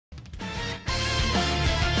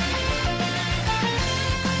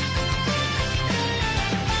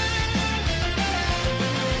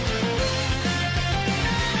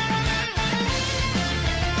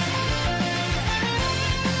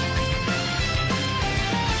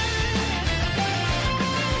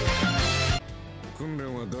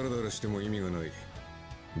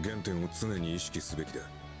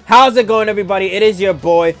How's it going, everybody? It is your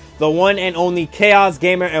boy, the one and only Chaos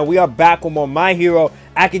Gamer, and we are back with more My Hero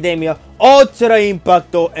Academia Ultra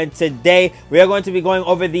Impacto. And today we are going to be going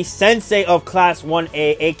over the Sensei of Class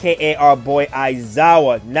 1A, aka our boy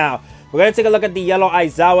Aizawa. Now, we're going to take a look at the yellow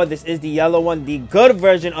Aizawa. This is the yellow one, the good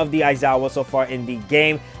version of the Aizawa so far in the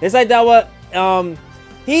game. This Aizawa,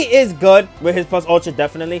 he is good with his plus ultra,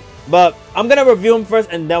 definitely. But I'm going to review him first,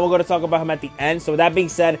 and then we're going to talk about him at the end. So with that being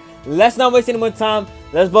said, let's not waste any more time.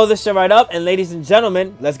 Let's blow this shit right up. And ladies and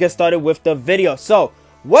gentlemen, let's get started with the video. So,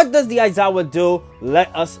 what does the Aizawa do?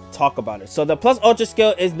 Let us talk about it. So the plus ultra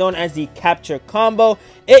skill is known as the capture combo.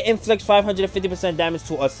 It inflicts 550% damage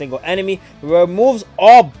to a single enemy, removes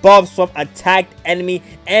all buffs from attacked enemy,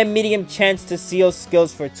 and medium chance to seal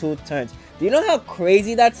skills for 2 turns. Do you know how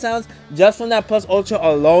crazy that sounds? Just from that plus ultra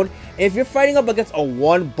alone, if you're fighting up against a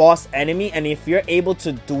one boss enemy, and if you're able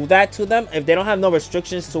to do that to them, if they don't have no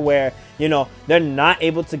restrictions to where, you know, they're not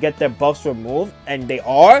able to get their buffs removed, and they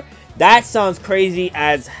are, that sounds crazy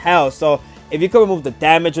as hell. So if you can remove the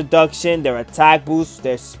damage reduction, their attack boost,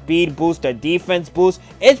 their speed boost, their defense boost,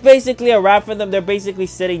 it's basically a wrap for them. They're basically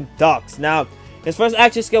sitting ducks. Now, his first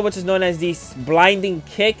action skill, which is known as the blinding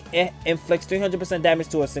kick, it inflicts 300% damage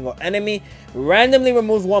to a single enemy, randomly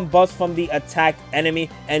removes 1 buff from the attacked enemy,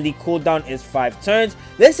 and the cooldown is 5 turns.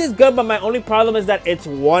 This is good, but my only problem is that it's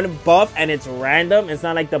 1 buff and it's random. It's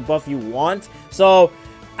not like the buff you want. So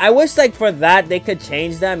I wish, like, for that they could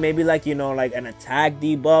change that. Maybe, like, you know, like an attack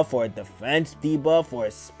debuff or a defense debuff or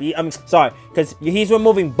a speed. I'm sorry, because he's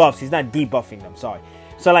removing buffs. He's not debuffing them. Sorry.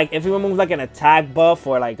 So, like, if he removes, like, an attack buff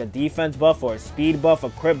or, like, a defense buff or a speed buff,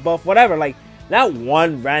 a crit buff, whatever, like, not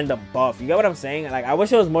 1 random buff. You get what I'm saying? Like, I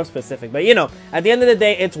wish it was more specific. But, you know, at the end of the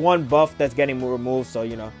day, it's 1 buff that's getting removed. So,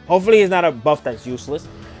 you know, hopefully it's not a buff that's useless.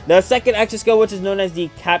 The second action skill, which is known as the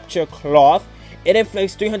capture cloth, it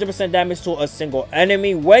inflicts 300% damage to a single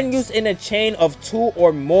enemy. When used in a chain of 2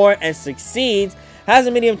 or more and succeeds, has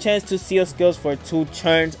a medium chance to seal skills for 2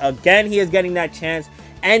 turns. Again, he is getting that chance,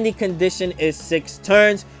 and the condition is 6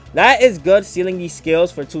 turns. That is good, sealing these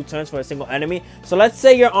skills for 2 turns for a single enemy. So let's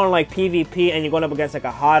say you're on like PvP and you're going up against like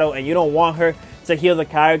a Hado and you don't want her to heal the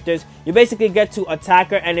characters. You basically get to attack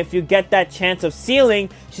her, and if you get that chance of sealing,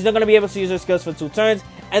 she's not going to be able to use her skills for 2 turns.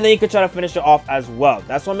 And then you can try to finish her off as well.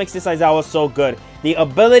 That's what makes this Aizawa so good. The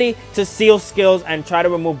ability to seal skills and try to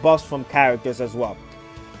remove buffs from characters as well.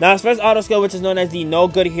 Now, his first auto skill, which is known as the No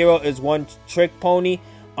Good Hero, is One Trick Pony.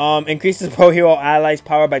 Increases pro hero allies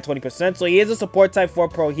power by 20%. So he is a support type for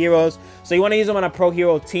pro heroes. So you want to use him on a pro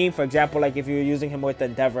hero team. For example, like if you're using him with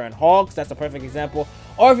Endeavor and Hawks, that's a perfect example.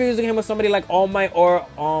 Or if you're using him with somebody like All Might or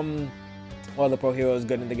well, the pro hero is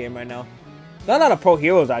good in the game right now. Not a lot of pro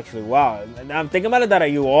heroes, actually. Wow. I'm thinking about it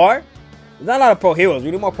that you are. There's not a lot of pro heroes.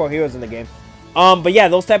 We need more pro heroes in the game. But yeah,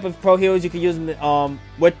 those type of pro heroes you can use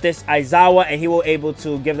with this Aizawa, and he will able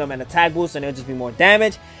to give them an attack boost, and it'll just be more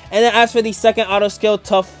damage. And then as for the second auto skill,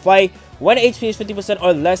 Tough Fight, when HP is 50%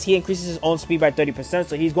 or less, he increases his own speed by 30%.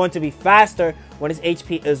 So he's going to be faster when his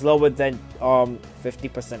HP is lower than 50%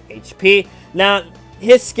 HP. Now,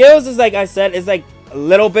 his skills is, like I said, is like a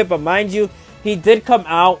little bit, but mind you, he did come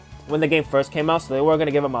out when the game first came out, so they weren't going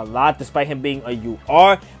to give him a lot despite him being a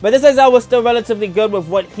UR. But this Aizawa was still relatively good with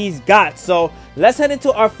what he's got. So let's head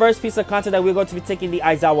into our first piece of content that we're going to be taking the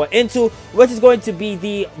Aizawa into, which is going to be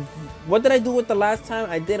the... What did I do with the last time?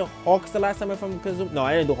 I did Hawks the last time, if I'm confused. No,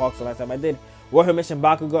 I didn't do Hawks the last time. I did Warhammer Mission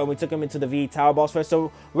Bakugo, and we took him into the VE Tower Boss first.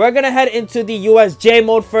 So we're going to head into the USJ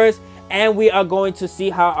mode first, and we are going to see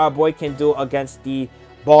how our boy can do against the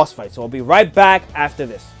boss fight. So we'll be right back after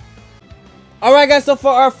this. Alright guys, so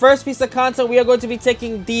for our first piece of content, we are going to be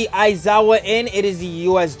taking the Aizawa in. It is the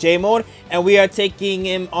USJ mode, and we are taking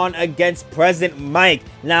him on against President Mike.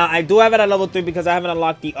 Now, I do have it at level 3 because I haven't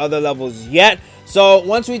unlocked the other levels yet. So,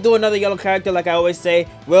 once we do another yellow character, like I always say,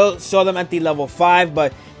 we'll show them at the level 5.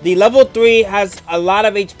 But the level 3 has a lot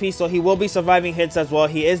of HP, so he will be surviving hits as well.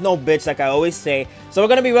 He is no bitch, like I always say. So, we're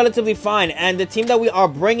going to be relatively fine. And the team that we are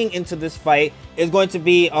bringing into this fight is going to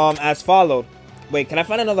be as followed. Wait, can I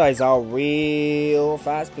find another Aizawa real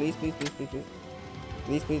fast? Please, please, please, please, please.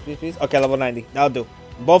 Please, please, please, please. Okay, level 90. That'll do.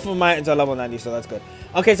 Both of mine are level 90, so that's good.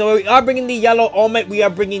 Okay, so we are bringing the yellow All Might. We are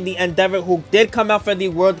bringing the Endeavor, who did come out for the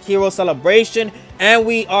World Hero Celebration. And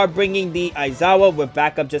we are bringing the Aizawa with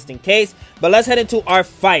backup just in case. But let's head into our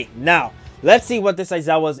fight. Now, let's see what this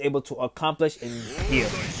Aizawa is able to accomplish in here.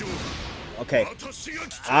 Okay.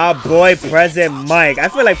 Ah, boy, President Mike. I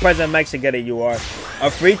feel like President Mike should get a UR. A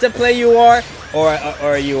free-to-play UR or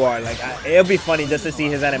a UR. Like, it'll be funny just to see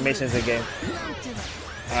his animations in game.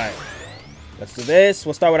 Alright. Let's do this.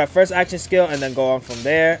 We'll start with our first action skill and then go on from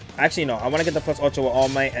there. Actually, no. I want to get the plus ultra with All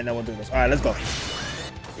Might and then we'll do this. All right, let's go.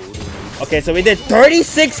 Okay, so we did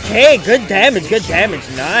 36k. Good damage. Good damage.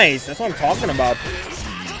 Nice. That's what I'm talking about.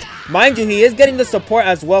 Mind you, he is getting the support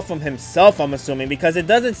as well from himself, I'm assuming, because it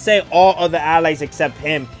doesn't say all other allies except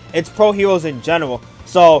him. It's pro heroes in general.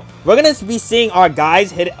 So we're going to be seeing our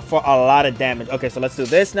guys hit for a lot of damage. Okay, so let's do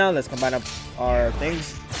this now. Let's combine up our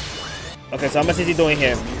things. Okay, so how much is he doing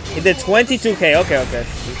here? He did 22k. Okay.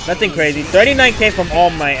 Nothing crazy. 39k from All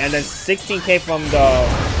Might and then 16k from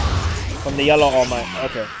the yellow All Might.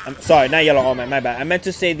 Okay. I'm sorry, not yellow All Might. My bad. I meant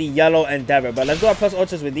to say the yellow Endeavor. But let's do our plus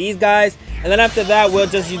ultras with these guys. And then after that, we'll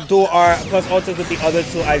just do our plus ultras with the other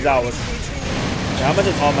two Aizawas. Okay, how much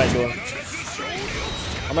is All Might doing?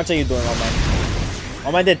 How much are you doing, All Might?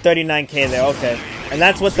 All Might did 39k there. Okay. And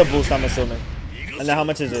that's with the boost, I'm assuming. And then how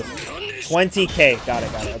much is this? 20k. Got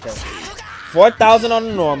it. Okay. 4,000 on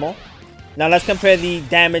the normal. Now let's compare the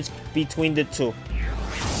damage between the two.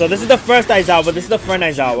 So this is the first Aizawa, this is the front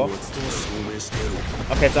Aizawa.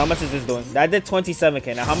 Okay, so how much is this doing? That did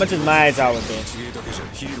 27k. Now how much is my Aizawa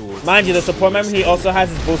doing? Mind you, the support member he also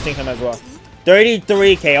has is boosting him as well.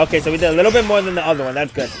 33k. Okay, so we did a little bit more than the other one.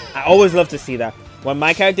 That's good. I always love to see that. When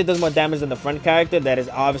my character does more damage than the front character, that is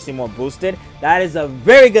obviously more boosted. That is a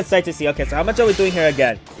very good sight to see. Okay, so how much are we doing here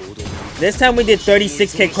again? This time we did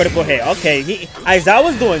 36k critical hit. Okay,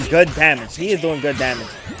 Aizawa's doing good damage. He is doing good damage.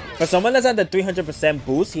 For someone that's at the 300%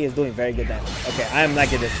 boost, he is doing very good damage. Okay, I am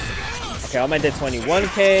liking this. Okay, All Might did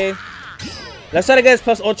 21k. Let's try to get his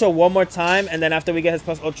plus ultra one more time. And then after we get his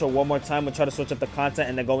plus ultra one more time, we'll try to switch up the content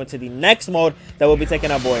and then go into the next mode that we'll be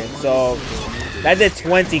taking our boy in. So, that did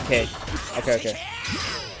 20k. Okay.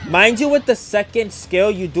 Mind you, with the second skill,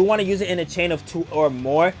 you do want to use it in a chain of 2 or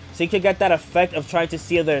more, so you can get that effect of trying to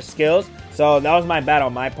seal their skills. So that was my bad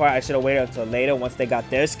on my part. I should have waited until later once they got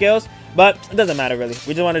their skills, but it doesn't matter really.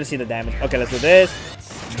 We just wanted to see the damage. Okay, let's do this.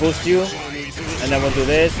 Boost you, and then we'll do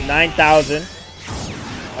this. 9,000.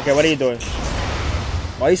 Okay, what are you doing?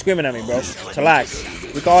 Why are you screaming at me, bro?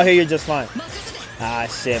 Chillax. We can all hear you just fine. Ah,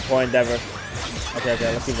 shit. Poor Endeavor. Okay,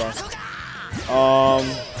 let's keep going.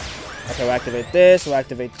 Okay, we'll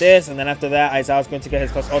activate this, and then after that, Aizawa's going to get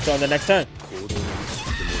his plus ultra on the next turn.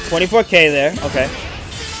 24k there, okay.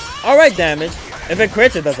 Alright, damage. If it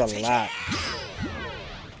crits, it does a lot.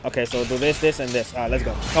 Okay, so we'll do this, and this. Alright, let's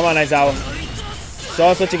go. Come on, Aizawa. Show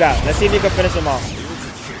us what you got. Let's see if you can finish him off.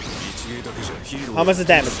 How much is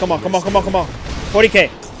damage? Come on. 40k.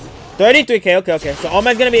 33k, okay. So All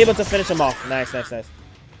Might's going to be able to finish him off. Nice.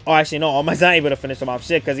 Oh, actually, no. All Might's not able to finish him off.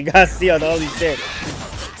 Shit, because he got sealed. Holy shit.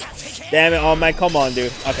 Damn it, All Might. Come on,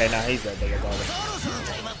 dude. Okay, nah, he's dead.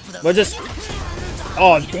 We'll just...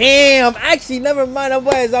 Oh, damn. Actually, never mind. Our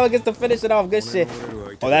boy Aizawa gets to finish it off. Good shit.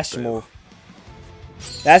 Oh, that's smooth.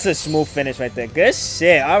 That's a smooth finish right there. Good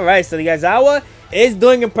shit. All right, so the Aizawa is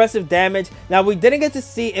doing impressive damage. Now, we didn't get to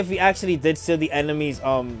see if we actually did seal the enemy's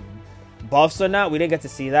buffs or not. We didn't get to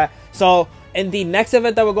see that. So, in the next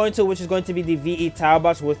event that we're going to, which is going to be the VE Tower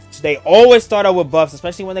Boss, which they always start out with buffs,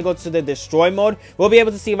 especially when they go to the Destroy mode, we'll be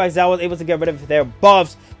able to see if Aizawa is able to get rid of their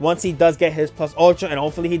buffs once he does get his plus ultra, and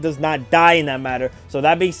hopefully he does not die in that matter. So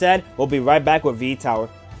that being said, we'll be right back with VE Tower.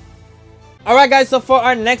 Alright guys, so for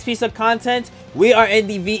our next piece of content, we are in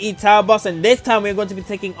the VE Tower Boss, and this time we're going to be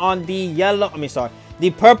taking on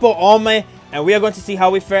the purple All Might, and we are going to see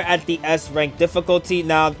how we fare at the S rank difficulty.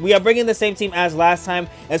 Now, we are bringing the same team as last time,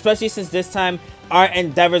 especially since this time our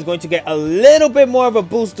Endeavor is going to get a little bit more of a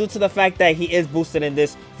boost due to the fact that he is boosted in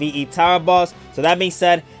this VE Tower Boss. So that being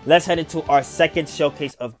said, let's head into our second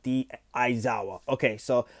showcase of the Aizawa. Okay,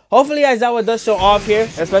 so hopefully Aizawa does show off here,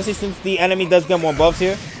 especially since the enemy does get more buffs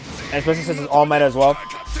here, and especially since it's All Might as well.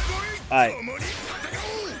 Alright.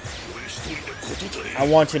 I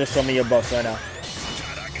want you to show me your buffs right now.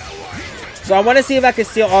 So I want to see if I can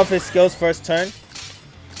seal off his skills first turn,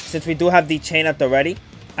 since we do have the chain at the ready.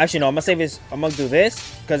 Actually, no, I'm gonna do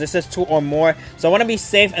this because it says 2 or more. So I want to be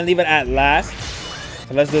safe and leave it at last.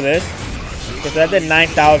 So let's do this. Okay, so that did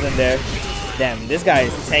 9,000 there. Damn, this guy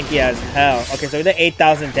is tanky as hell. Okay, so we did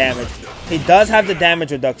 8,000 damage. He does have the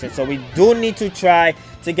damage reduction, so we do need to try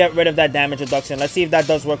to get rid of that damage reduction. Let's see if that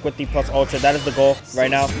does work with the plus ultra. That is the goal right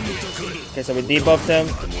now. Okay, so we debuffed him.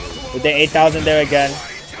 We did 8,000 there again.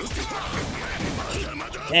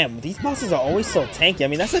 Damn, these bosses are always so tanky. I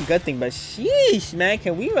mean, that's a good thing, but sheesh, man.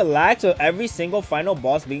 Can we relax with every single final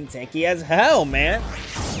boss being tanky as hell, man?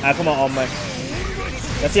 Alright, come on, All Might.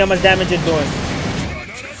 Let's see how much damage you're doing.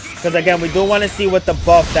 Because, again, we do want to see what the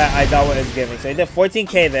buff that Aizawa is giving. So he did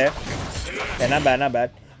 14k there. Okay, not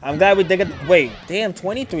bad. I'm glad we did get... Wait, damn,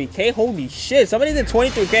 23k? Holy shit. Somebody did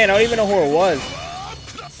 23k and I don't even know who it was.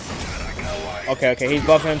 Okay, he's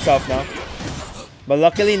buffing himself now. But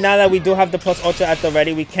luckily, now that we do have the plus ultra at the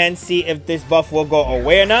ready, we can see if this buff will go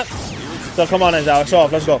away or not. So come on, Aizawa, show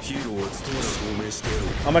off. Let's go.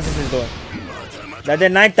 How much is this doing? That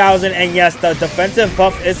did 9,000, and yes, the defensive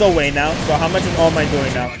buff is away now. So how much is All Might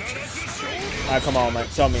doing now? Alright, come on, All Might.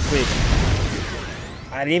 Show me, please.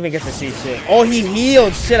 I didn't even get to see shit. Oh, he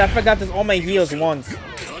healed. Shit, I forgot this All Might heals once.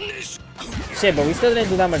 Shit, but we still didn't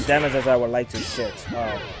do that much damage as I would like to. Shit.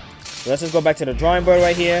 Alright. So let's just go back to the drawing board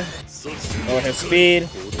right here. Lower his speed.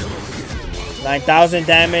 9,000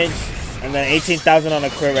 damage. And then 18,000 on a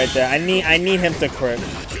crit right there. I need him to crit.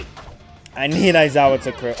 I need Aizawa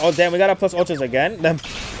to crit. Oh, damn, we got our plus ultras again? Then,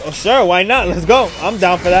 oh, sure, why not? Let's go. I'm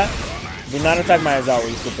down for that. Do not attack my Aizawa,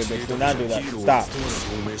 you stupid bitch. Do not do that. Stop.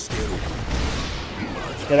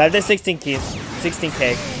 Yeah, that did 16k.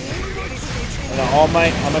 16k. And then All Might,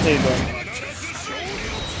 how much are you doing?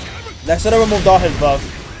 That should have removed all his buffs.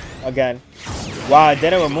 Again. Wow, I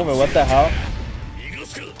didn't remove it. What the hell?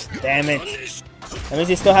 Damn it. That means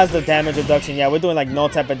he still has the damage reduction. Yeah, we're doing like no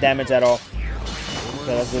type of damage at all.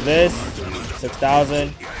 Okay, let's do this.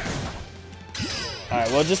 6,000.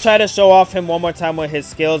 Alright, we'll just try to show off him one more time with his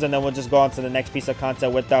skills, and then we'll just go on to the next piece of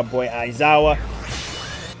content with our boy Aizawa.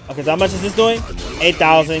 Okay, so how much is this doing?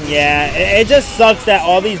 8,000, yeah. It just sucks that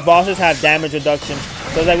all these bosses have damage reduction.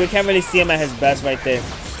 So it's like we can't really see him at his best right there.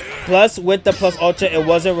 Plus, with the plus ultra, it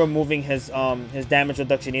wasn't removing his damage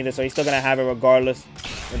reduction either, so he's still gonna have it regardless.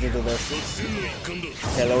 Let's just do this.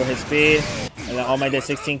 Okay, lower his speed. And then All Might did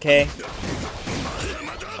 16k.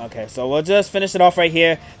 Okay, so we'll just finish it off right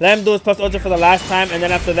here. Let him do his plus ultra for the last time, and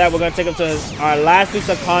then after that, we're gonna take him to our last piece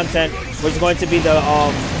of content, which is going to be the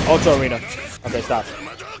Ultra Arena. Okay, stop.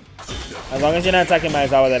 As long as you're not attacking my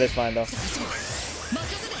Aizawa, that is fine though.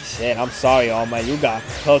 Shit, I'm sorry, All Might. You got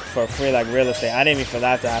cooked for free like real estate. I didn't mean for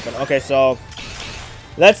that to happen. Okay, so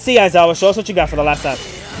let's see, Aizawa. Show us what you got for the last time.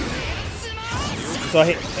 So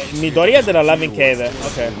Midoriya did 11k there.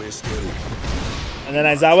 Okay. And then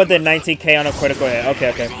Aizawa did 19k on a critical hit.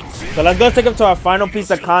 Okay. So let's go take him to our final piece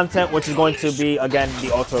of content, which is going to be, again,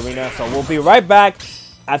 the Ultra Arena. So we'll be right back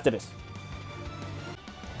after this.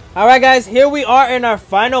 Alright guys, here we are in our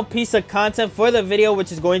final piece of content for the video,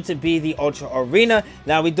 which is going to be the Ultra Arena.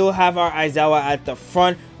 Now we do have our Aizawa at the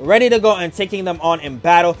front, ready to go and taking them on in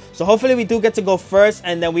battle. So hopefully we do get to go first,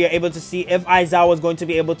 and then we are able to see if Aizawa is going to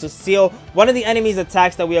be able to seal one of the enemy's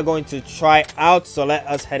attacks that we are going to try out. So let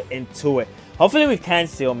us head into it. Hopefully we can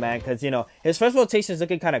seal, man, because, you know, his first rotation is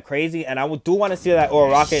looking kind of crazy, and I do want to see that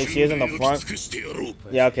Uraraka if she is in the front.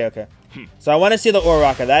 Yeah, okay. So I want to see the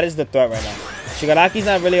Uraraka. That is the threat right now. Shigaraki's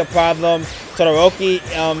not really a problem. Todoroki,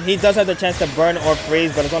 he does have the chance to burn or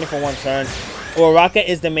freeze, but it's only for one turn. Uraraka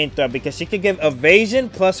is the main threat because she could give evasion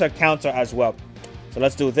plus her counter as well. So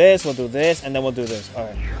let's do this, we'll do this, and then we'll do this.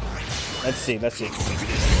 Alright. Let's see. Alright,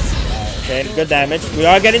 okay, good damage. We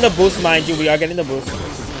are getting the boost, mind you. We are getting the boost.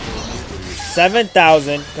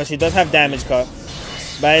 7,000, because she does have damage cut.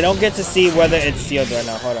 But I don't get to see whether it's sealed right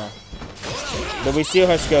now. Hold on. Did we seal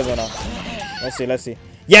her skills or not? Let's see.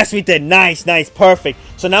 Yes, we did. Nice, perfect.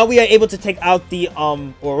 So now we are able to take out the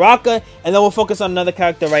Uraraka, and then we'll focus on another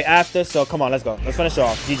character right after. So come on, let's go. Let's finish her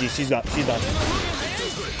off. GG, she's done.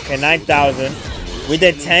 Okay, 9,000. We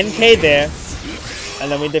did 10k there,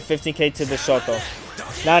 and then we did 15k to the Shota.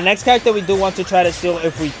 Now, next character we do want to try to seal,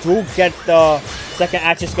 if we do get the second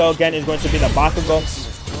action skill again, is going to be the Bakugo,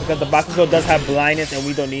 because the Bakugo does have blindness, and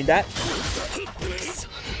we don't need that.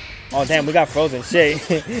 Oh damn, we got frozen. Shit,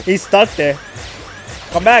 he's stuck there.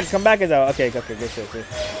 Come back, Aizawa. Okay, good shit.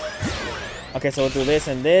 Okay, so we'll do this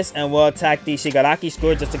and this, and we'll attack the Shigaraki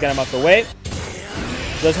Scourge just to get him out the way.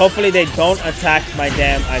 Just hopefully they don't attack my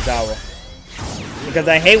damn Aizawa, because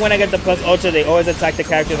I hate when I get the plus ultra, they always attack the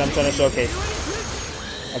characters I'm trying to showcase.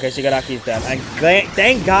 Okay, Shigaraki is dead. And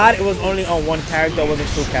thank God it was only on one character, it wasn't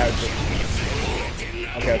two characters.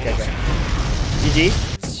 Okay.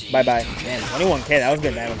 GG. Bye-bye. Damn, 21k, that was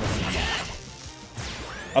good damage.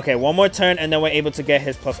 Okay, one more turn, and then we're able to get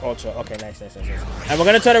his plus ultra. Okay, nice. And we're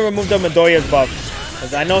going to try to remove the Midoriya's buff,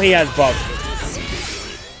 because I know he has buff.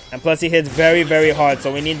 And plus, he hits very, very hard, so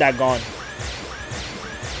we need that gone.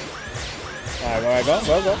 Alright, go.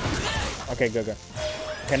 Okay, good.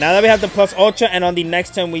 Okay, now that we have the plus ultra, and on the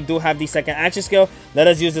next turn we do have the second action skill, let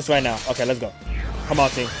us use this right now. Okay, let's go. Come on,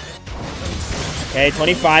 team. Okay,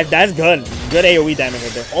 25. That's good. Good AoE damage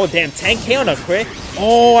right there. Oh, damn. 10k on a crit.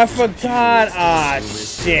 Oh, I forgot. Ah,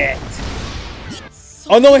 shit.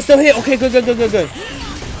 Oh, no, it still hit. Okay, good.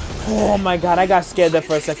 Oh, my God. I got scared there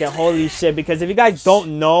for a second. Holy shit. Because if you guys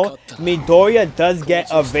don't know, Midoriya does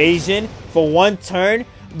get evasion for one turn,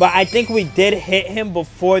 But I think we did hit him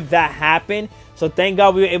before that happened. So thank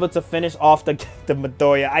God we were able to finish off the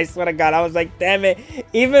Midoriya. I swear to God, I was like, damn it.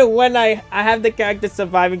 Even when I have the character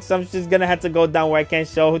surviving, some shit's gonna have to go down where I can't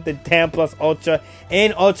show the damn plus ultra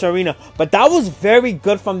in Ultra Arena. But that was very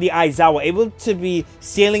good from the Aizawa. Able to be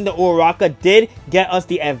sealing the Uraraka did get us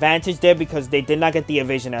the advantage there because they did not get the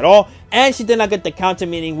evasion at all. And she did not get the counter,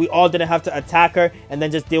 meaning we all didn't have to attack her and then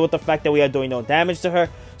just deal with the fact that we are doing no damage to her.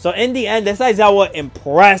 So in the end, this Aizawa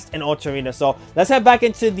impressed in Ultra Arena. So let's head back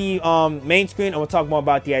into the main screen and we'll talk more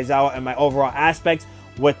about the Aizawa and my overall aspects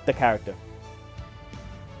with the character.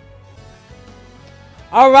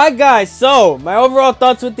 Alright guys, so my overall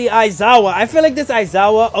thoughts with the Aizawa. I feel like this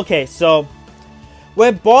Aizawa, okay, so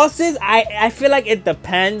with bosses, I feel like it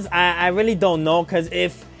depends. I really don't know because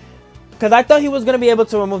I thought he was going to be able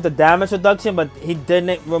to remove the damage reduction, but he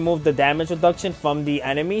didn't remove the damage reduction from the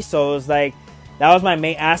enemy. So it was like, that was my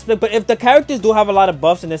main aspect. But if the characters do have a lot of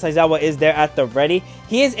buffs and this Aizawa is there at the ready,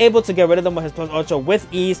 he is able to get rid of them with his plus ultra with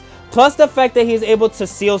ease. Plus the fact that he is able to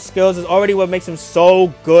seal skills is already what makes him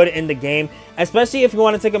so good in the game. Especially if you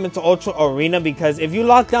want to take him into Ultra Arena, because if you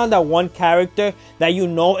lock down that one character that you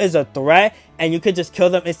know is a threat and you could just kill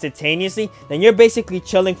them instantaneously, then you're basically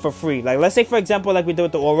chilling for free. Like let's say for example like we did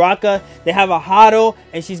with the Uraraka, they have a Hado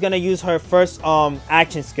and she's going to use her first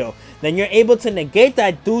action skill. Then you're able to negate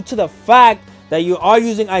that due to the fact that you are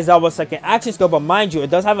using Aizawa's second action skill, but mind you, it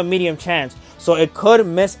does have a medium chance, so it could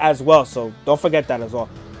miss as well, so don't forget that as well.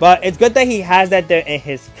 But it's good that he has that there in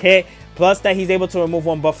his kit, plus that he's able to remove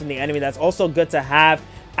one buff from the enemy. That's also good to have.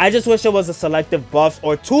 I just wish it was a selective buffs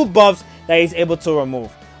or 2 buffs that he's able to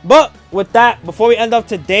remove. But with that, before we end up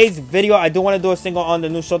today's video, I do want to do a single on the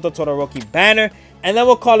new Shota Todoroki banner, and then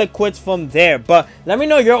we'll call it quits from there. But let me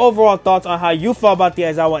know your overall thoughts on how you felt about the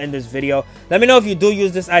Aizawa in this video. Let me know if you do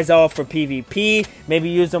use this Aizawa for PvP, maybe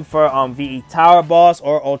use them for VE Tower Boss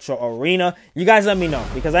or Ultra Arena. You guys let me know,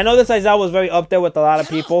 because I know this Aizawa was very up there with a lot of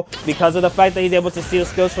people because of the fact that he's able to steal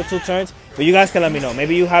skills for 2 turns. But you guys can let me know.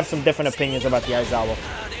 Maybe you have some different opinions about the Aizawa.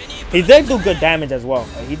 He did do good damage as well.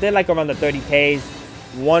 He did like around the 30Ks.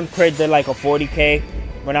 One crit did like a 40K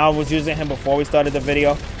when I was using him before we started the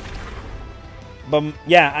video. But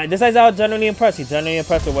yeah, this Aizawa generally impressed. He's generally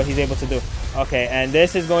impressed with what he's able to do. Okay, and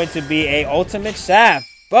this is going to be a ultimate shaft.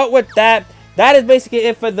 But with that, that is basically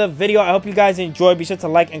it for the video. I hope you guys enjoyed. Be sure to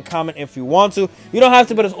like and comment if you want to. You don't have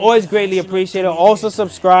to, but it's always greatly appreciated. Also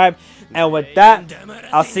subscribe. And with that,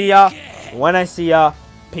 I'll see y'all when I see y'all.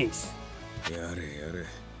 Peace.